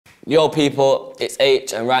Yo people, it's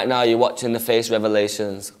Aitch and right now you're watching the Face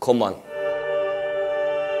Revelations. Come on.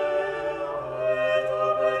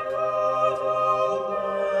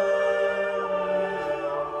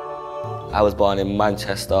 I was born in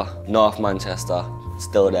Manchester, North Manchester,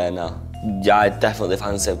 still there now. Yeah, I definitely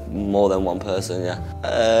fancy more than one person, yeah.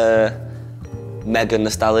 Megan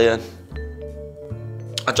Thee Stallion.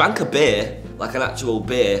 I drank a beer, like an actual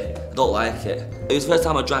beer. I don't like it. It was the first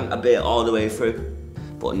time I drank a beer all the way through.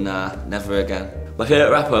 But nah, never again. My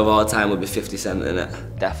favourite rapper of all time would be 50 Cent,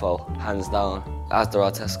 innit? Defo, hands down. Asda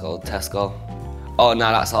or Tesco. Oh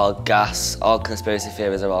nah, that's all gas. All conspiracy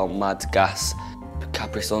theories are all mad gas.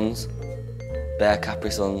 Capri Suns. Bare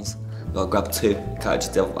Capri Suns. Gotta grab two, can't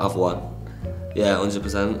just have one. Yeah,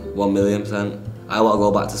 100%, 1,000,000%. I wanna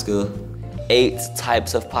go back to school. 8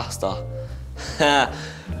 types of pasta.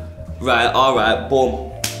 Right, alright,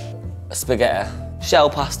 boom. Spaghetti.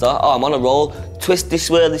 Shell pasta, oh I'm on a roll. Twisty,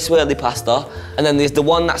 swirly pasta. And then there's the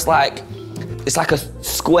one that's like, it's like a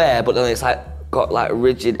square, but then it's like got like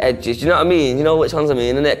rigid edges. You know what I mean? You know which ones I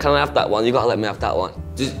mean, innit? Can I have that one? You gotta let me have that one.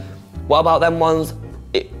 What about them ones?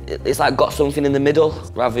 It's like got something in the middle.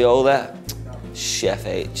 Ravioli. Chef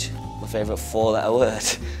H. My favourite 4-letter word.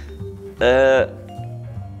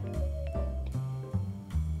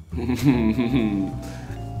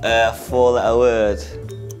 4-letter word.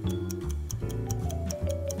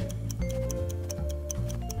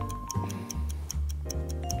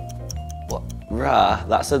 What? Rah,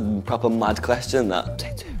 that's a proper mad question, that.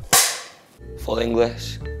 Take 2. Full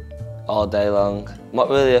English, all day long. Not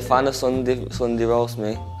really a fan of Sunday roast,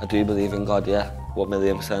 me. I do believe in God, yeah.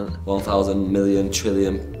 1,000,000%. 1,000 million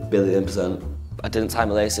trillion billion%. I didn't tie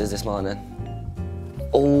my laces this morning.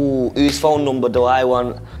 Oh, whose phone number do I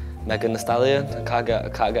want? Megan Thee Stallion. I can't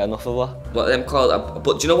get enough of her. What them called?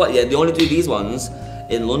 But do you know what? Yeah, they only do these ones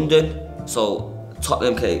in London. So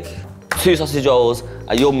Tottenham cake. 2 sausage rolls,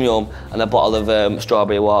 a yum, and a bottle of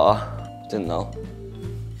strawberry water. Didn't know.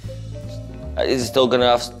 Is he still gonna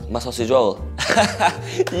have my sausage roll?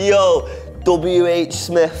 Yo, W.H.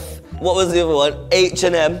 Smith. What was the other one?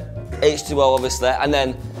 H&M. H2O, obviously. And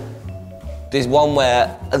then there's one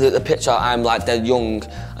where the picture I'm like dead young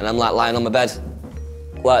and I'm like lying on my bed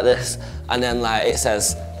like this. And then like it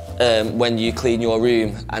says, when you clean your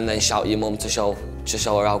room and then shout at your mum to show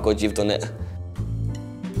her how good you've done it.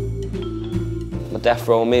 My death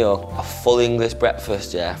row meal, a full English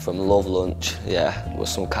breakfast, yeah, from Love Lunch, yeah, with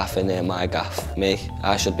some cafe near my gaff. Me,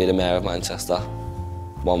 I should be the mayor of Manchester,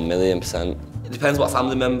 1,000,000%. It depends what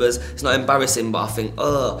family members, it's not embarrassing, but I think,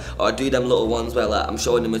 oh, or I do them little ones where like I'm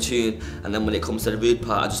showing them a tune, and then when it comes to the rude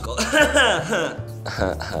part, I just go,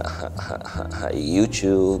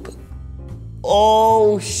 YouTube.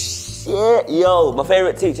 Oh shit, yo, my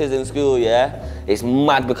favourite teachers in school, yeah? It's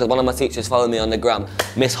mad because one of my teachers followed me on the gram,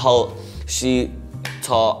 Miss Holt. She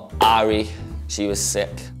taught Ari, she was sick.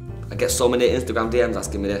 I get so many Instagram DMs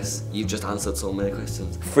asking me this. You've just answered so many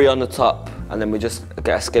questions. 3 on the top, and then we just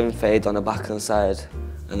get a skin fade on the back and side.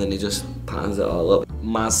 And then he just patterns it all up.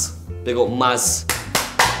 Maz, big up Maz.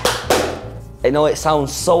 You know, it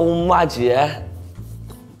sounds so mad, yeah?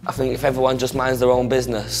 I think if everyone just minds their own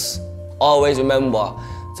business, always remember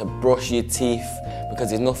to brush your teeth because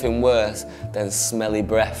there's nothing worse than smelly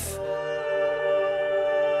breath.